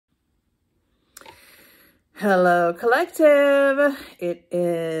Hello, collective. It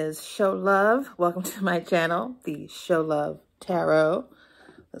is Show Love. Welcome to my channel, the Show Love Tarot.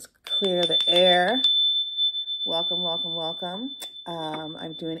 Let's clear the air. Welcome, welcome, welcome.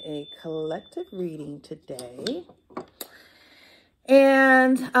 I'm doing a collective reading today.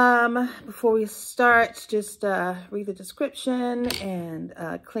 And before we start, just read the description and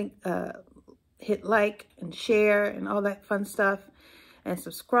hit like and share and all that fun stuff. And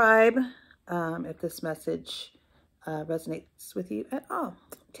subscribe if this message resonates with you at all.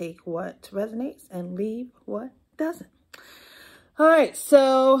 Take what resonates and leave what doesn't. All right,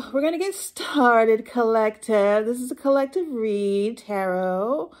 so we're going to get started, collective. This is a collective read,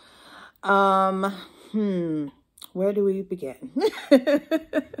 tarot. Where do we begin?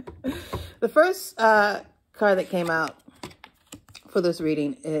 The first card that came out for this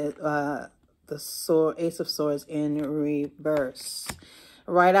reading is the Ace of Swords in reverse.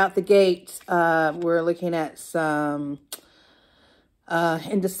 Right out the gate, we're looking at some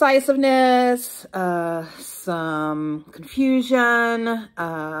indecisiveness, some confusion,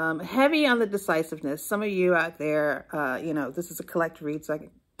 heavy on the decisiveness. Some of you out there, this is a collective read, so I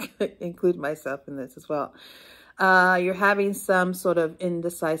can include myself in this as well. You're having some sort of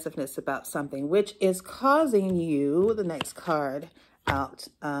indecisiveness about something, which is causing you, the next card out,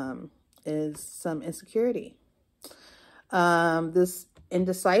 is some insecurity. This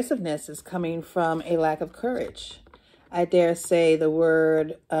indecisiveness is coming from a lack of courage. I dare say the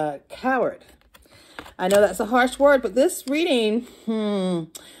word coward. I know that's a harsh word, but this reading,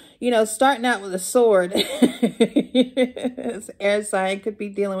 starting out with a sword, it's air sign, could be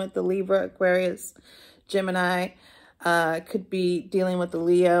dealing with the Libra, Aquarius, Gemini, could be dealing with the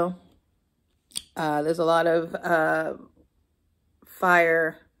Leo. There's a lot of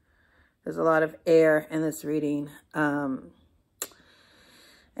fire. There's a lot of air in this reading.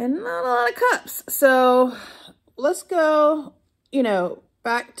 And not a lot of cups. So let's go,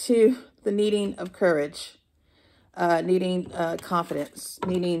 back to the needing of courage, needing confidence,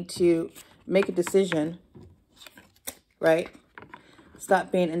 needing to make a decision, right?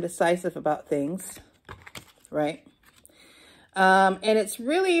 Stop being indecisive about things, right? And it's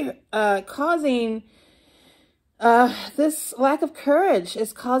really causing this lack of courage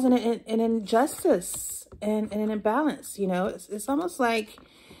is causing an injustice and an imbalance. It's almost like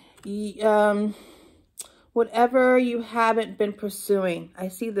whatever you haven't been pursuing. I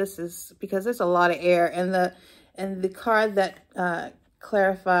see this is because there's a lot of air, and the card that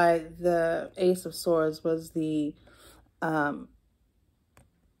clarified the Ace of Swords was the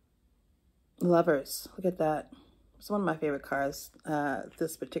Lovers. Look at that. It's one of my favorite cards,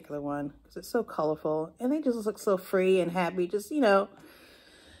 this particular one, because it's so colorful and they just look so free and happy,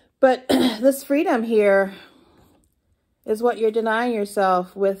 But this freedom here is what you're denying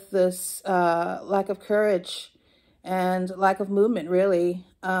yourself with this lack of courage and lack of movement, really,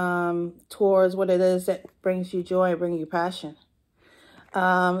 towards what it is that brings you joy, brings you passion.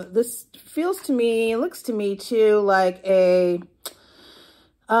 This feels to me, looks to me too, like a,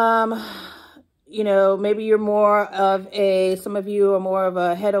 maybe you're more of some of you are more of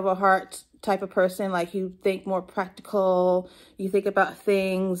a head over heart type of person. Like you think more practical, you think about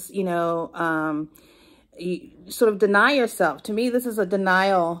things, you sort of deny yourself. To me, this is a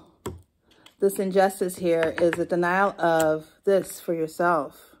denial. This injustice here is a denial of this for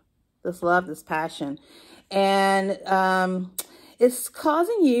yourself, this love, this passion. And it's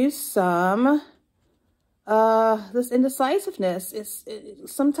causing you some, this indecisiveness. It's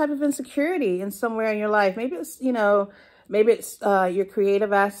some type of insecurity in somewhere in your life. Maybe it's, maybe it's your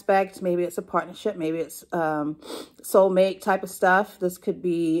creative aspect. Maybe it's a partnership. Maybe it's soulmate type of stuff. This could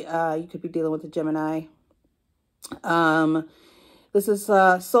be, you could be dealing with a Gemini. This is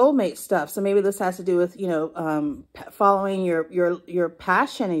soulmate stuff. So maybe this has to do with, following your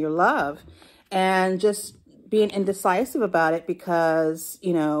passion and your love and just being indecisive about it because,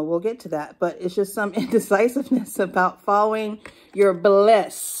 we'll get to that. But it's just some indecisiveness about following your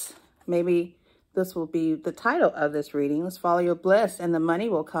bliss. Maybe this will be the title of this reading. Let's follow your bliss and the money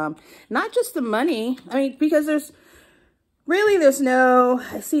will come. Not just the money. I mean, because there's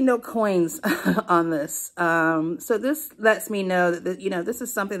I see no coins on this. So this lets me know that, this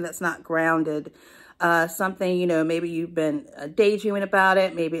is something that's not grounded. Something, maybe you've been daydreaming about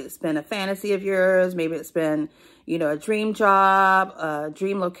it. Maybe it's been a fantasy of yours. Maybe it's been, a dream job, a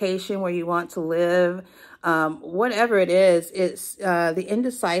dream location where you want to live. Whatever it is, it's the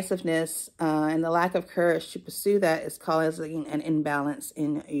indecisiveness and the lack of courage to pursue that is causing an imbalance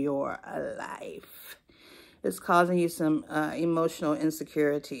in your life. It's causing you some emotional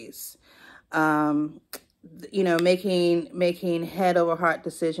insecurities. Making head over heart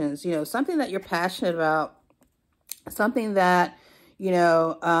decisions, something that you're passionate about something that, you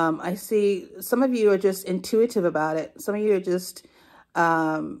know, I see some of you are just intuitive about it. Some of you are just,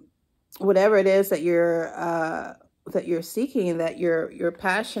 whatever it is that you're seeking, that you're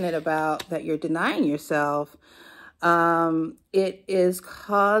passionate about, that you're denying yourself, it is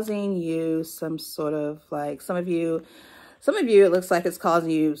causing you some sort of like, some of you, it looks like it's causing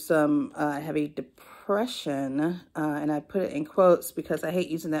you some heavy depression. And I put it in quotes because I hate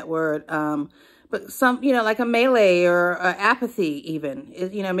using that word. But some, you know, like a melee or apathy even.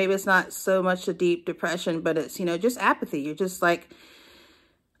 You know, maybe it's not so much a deep depression, but it's, you know, just apathy. You're just like,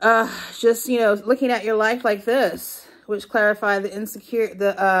 just, you know, looking at your life like this, which clarify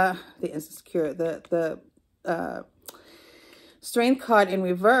the strength card in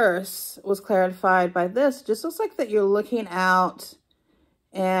reverse was clarified by this. Just looks like that you're looking out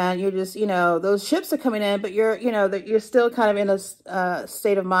and you're just, you know, those ships are coming in, but you're, you know, that you're still kind of in a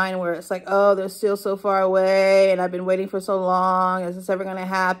state of mind where it's like, oh, they're still so far away and I've been waiting for so long. Is this ever going to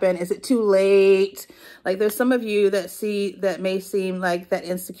happen? Is it too late? Like there's some of you that may seem like that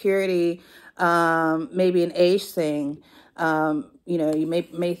insecurity, maybe an age thing. You know, you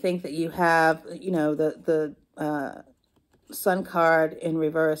may think that you have, you know, the Sun card in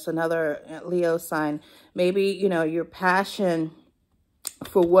reverse, another Leo sign. Maybe, you know, your passion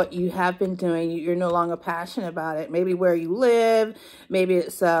for what you have been doing, you're no longer passionate about it. Maybe where you live, maybe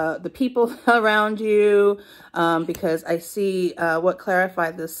it's the people around you, because I see what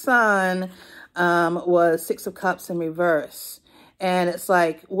clarified the Sun was Six of Cups in reverse. And it's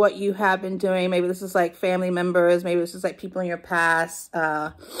like what you have been doing. Maybe this is like family members. Maybe this is like people in your past,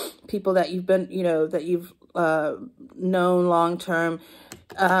 people that you've been, you know, that you've known long term.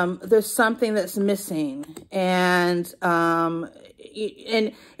 There's something that's missing, and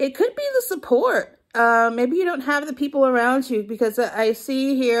it could be the support. Maybe you don't have the people around you, because I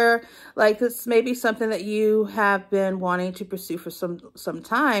see here like this may be something that you have been wanting to pursue for some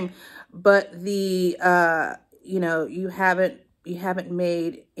time, but the you know, you haven't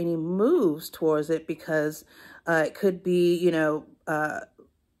made any moves towards it because it could be, you know,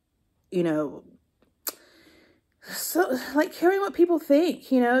 so like caring what people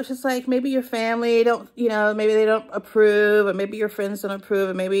think, you know. It's just like maybe your family don't, you know, maybe they don't approve, or maybe your friends don't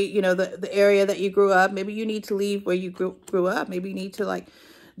approve, or maybe, you know, the area that you grew up, maybe you need to leave where you grew up. Maybe you need to like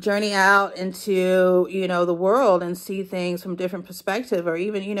journey out into, you know, the world and see things from different perspective, or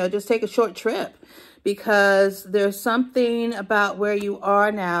even, you know, just take a short trip, because there's something about where you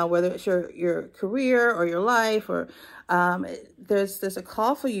are now, whether it's your career or your life, or there's a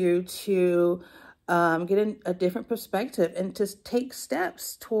call for you to get in a different perspective and to take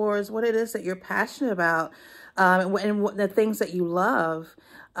steps towards what it is that you're passionate about, and what the things that you love.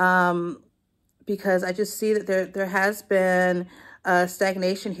 Because I just see that there has been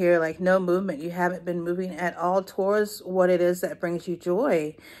stagnation here, like no movement. You haven't been moving at all towards what it is that brings you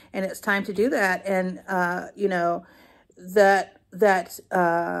joy, and it's time to do that. And you know, that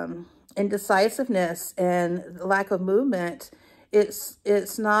indecisiveness and lack of movement,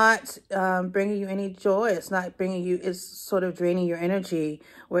 it's not bringing you any joy. It's not bringing you, it's sort of draining your energy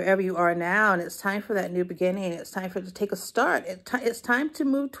wherever you are now. And it's time for that new beginning. It's time for it to take a start. It's time to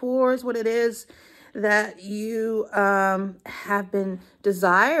move towards what it is that you have been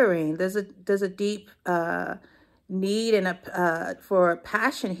desiring. There's a deep need and for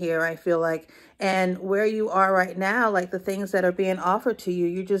passion here, I feel like. And where you are right now, like the things that are being offered to you,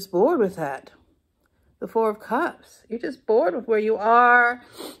 you're just bored with that. The Four of Cups. You're just bored with where you are.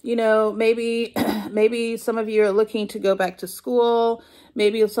 You know, maybe some of you are looking to go back to school.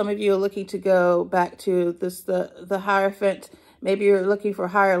 Maybe some of you are looking to go back to the Hierophant. Maybe you're looking for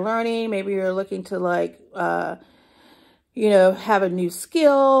higher learning. Maybe you're looking to like, you know, have a new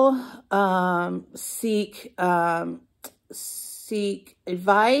skill, seek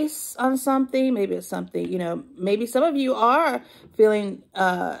advice on something. Maybe it's something, you know, maybe some of you are feeling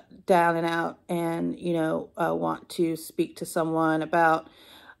down and out, and, you know, want to speak to someone about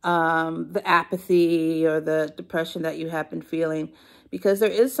the apathy or the depression that you have been feeling, because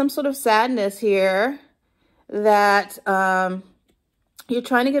there is some sort of sadness here that you're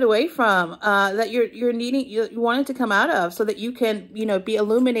trying to get away from, that you wanting to come out of, so that you can, you know, be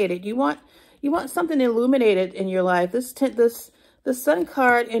illuminated. You want something illuminated in your life. The Sun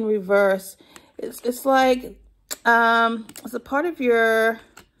card in reverse, it's like it's a part of your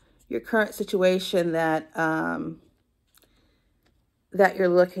current situation that that you're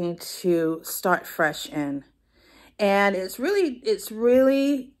looking to start fresh in. And it really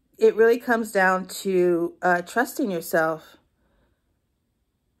comes down to trusting yourself.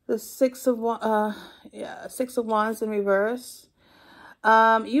 The Six of Wands in reverse.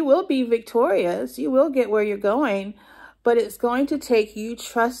 You will be victorious. You will get where you're going, but it's going to take you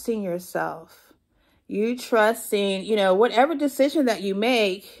trusting yourself. You trusting, you know, whatever decision that you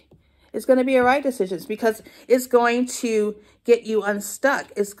make is going to be a right decision because it's going to get you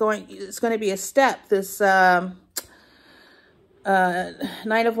unstuck. It's going to be a step. This Knight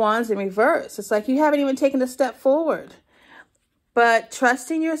of Wands in reverse. It's like you haven't even taken a step forward. But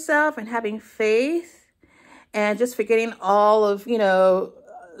trusting yourself and having faith and just forgetting all of, you know,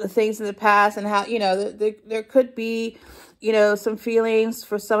 the things in the past and how, you know, there could be, you know, some feelings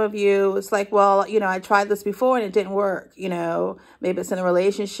for some of you. It's like, well, you know, I tried this before and it didn't work. You know, maybe it's in a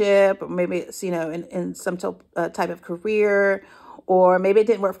relationship, or maybe it's, you know, in some type of career, or maybe it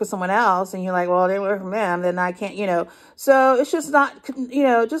didn't work for someone else. And you're like, well, it didn't work for them. Then I can't, you know, so it's just not, you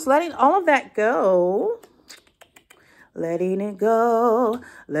know, just letting all of that go. Letting it go,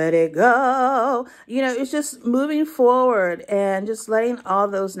 let it go. You know, it's just moving forward and just letting all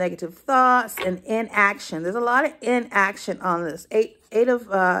those negative thoughts and inaction. There's a lot of inaction on this. Eight of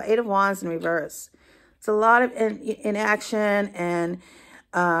Wands in reverse. It's a lot of inaction, and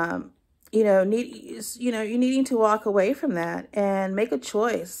you know, you're needing to walk away from that and make a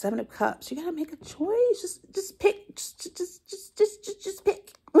choice. Seven of Cups. You gotta make a choice. Just pick. Just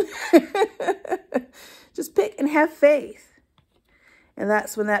pick. Just pick and have faith. And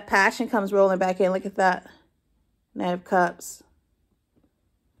that's when that passion comes rolling back in. Look at that. Knight of Cups.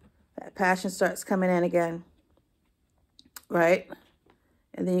 That passion starts coming in again. Right?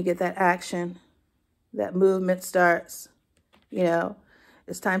 And then you get that action. That movement starts. You know,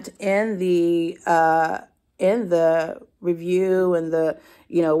 it's time to end the review and the,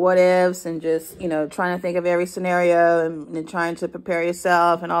 you know, what ifs, and just, you know, trying to think of every scenario and trying to prepare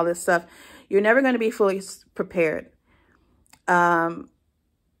yourself and all this stuff. You're never going to be fully prepared. You're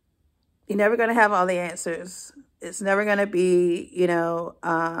never going to have all the answers. It's never going to be, you know,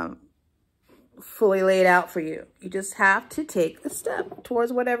 fully laid out for you. You just have to take a step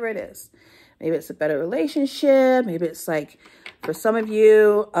towards whatever it is. Maybe it's a better relationship. Maybe it's like, for some of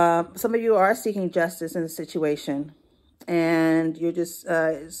you are seeking justice in the situation. And you're just,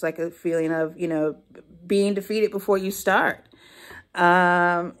 it's like a feeling of, you know, being defeated before you start.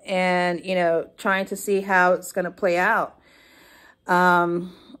 And, you know, trying to see how it's going to play out. And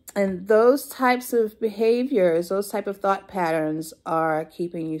those types of behaviors, those type of thought patterns are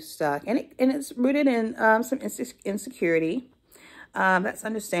keeping you stuck. And it's rooted in some insecurity. That's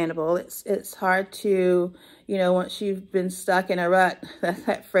understandable. It's hard to, you know, once you've been stuck in a rut,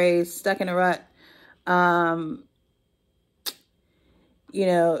 that phrase, stuck in a rut, you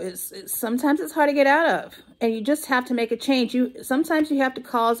know, sometimes it's hard to get out of, and you just have to make a change. Sometimes you have to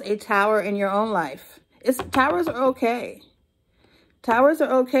cause a tower in your own life. Towers are okay. Towers are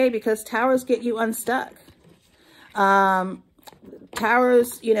okay because towers get you unstuck. Towers,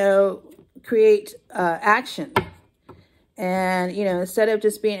 you know, create action. And, you know, instead of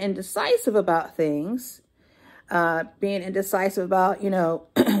just being indecisive about things, being indecisive about, you know,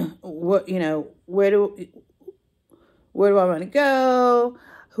 what, you know, where do I want to go?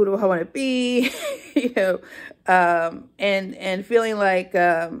 Who do I want to be? You know, and feeling like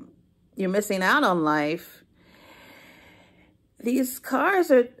you're missing out on life. These cards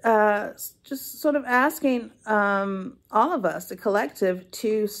are just sort of asking all of us, the collective,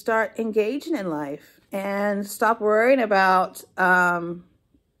 to start engaging in life and stop worrying about how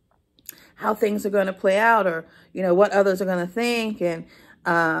things are going to play out, or, you know, what others are going to think, and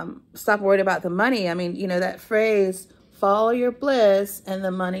stop worrying about the money. I mean, you know, that phrase, follow your bliss and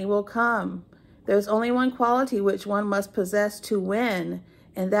the money will come. There's only one quality which one must possess to win,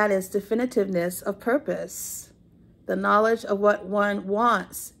 and that is definitiveness of purpose. The knowledge of what one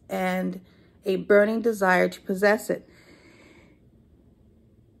wants and a burning desire to possess it.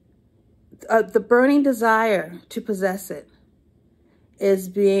 The burning desire to possess it is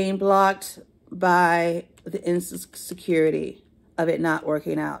being blocked by the insecurity of it not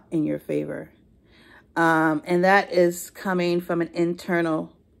working out in your favor. And that is coming from an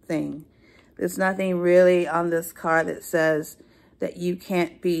internal thing. There's nothing really on this card that says that you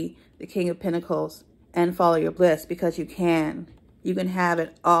can't be the King of Pentacles and follow your bliss, because you can. You can have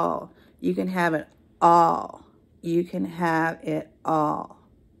it all. You can have it all. You can have it all.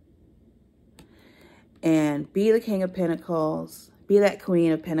 And be the King of Pentacles. Be that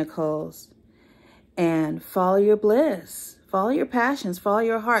Queen of Pentacles. And follow your bliss. Follow your passions. Follow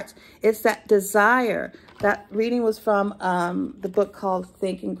your hearts. It's that desire. That reading was from the book called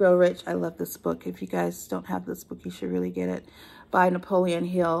Think and Grow Rich. I love this book. If you guys don't have this book, you should really get it. By Napoleon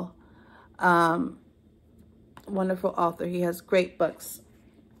Hill. Wonderful author. He has great books.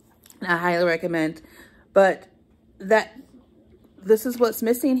 I highly recommend. But that this is what's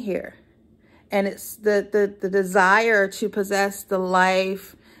missing here. And it's the desire to possess the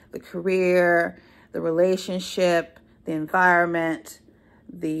life, the career, the relationship, the environment,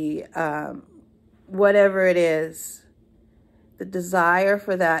 the whatever it is, the desire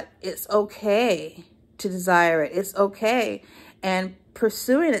for that. It's okay to desire it. It's okay. And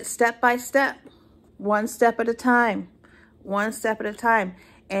pursuing it step by step, one step at a time, one step at a time,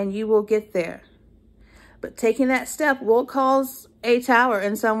 and you will get there. But taking that step will cause a tower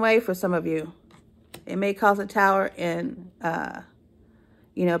in some way for some of you. It may cause a tower in,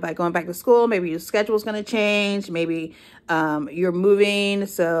 you know, by going back to school. Maybe your schedule is going to change. Maybe you're moving,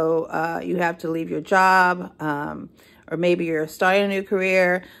 so you have to leave your job. Or maybe you're starting a new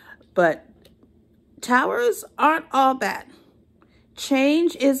career. But towers aren't all bad.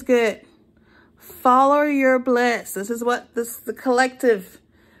 Change is good. Follow your bliss. This is what the collective.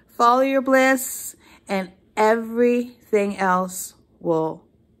 Follow your bliss, and everything else will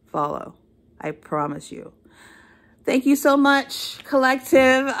follow. I promise you. Thank you so much,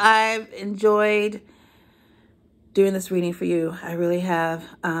 collective. I've enjoyed doing this reading for you. I really have.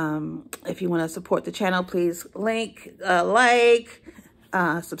 If you want to support the channel, please like,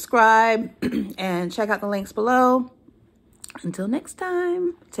 subscribe, and check out the links below. Until next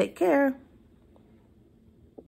time, take care.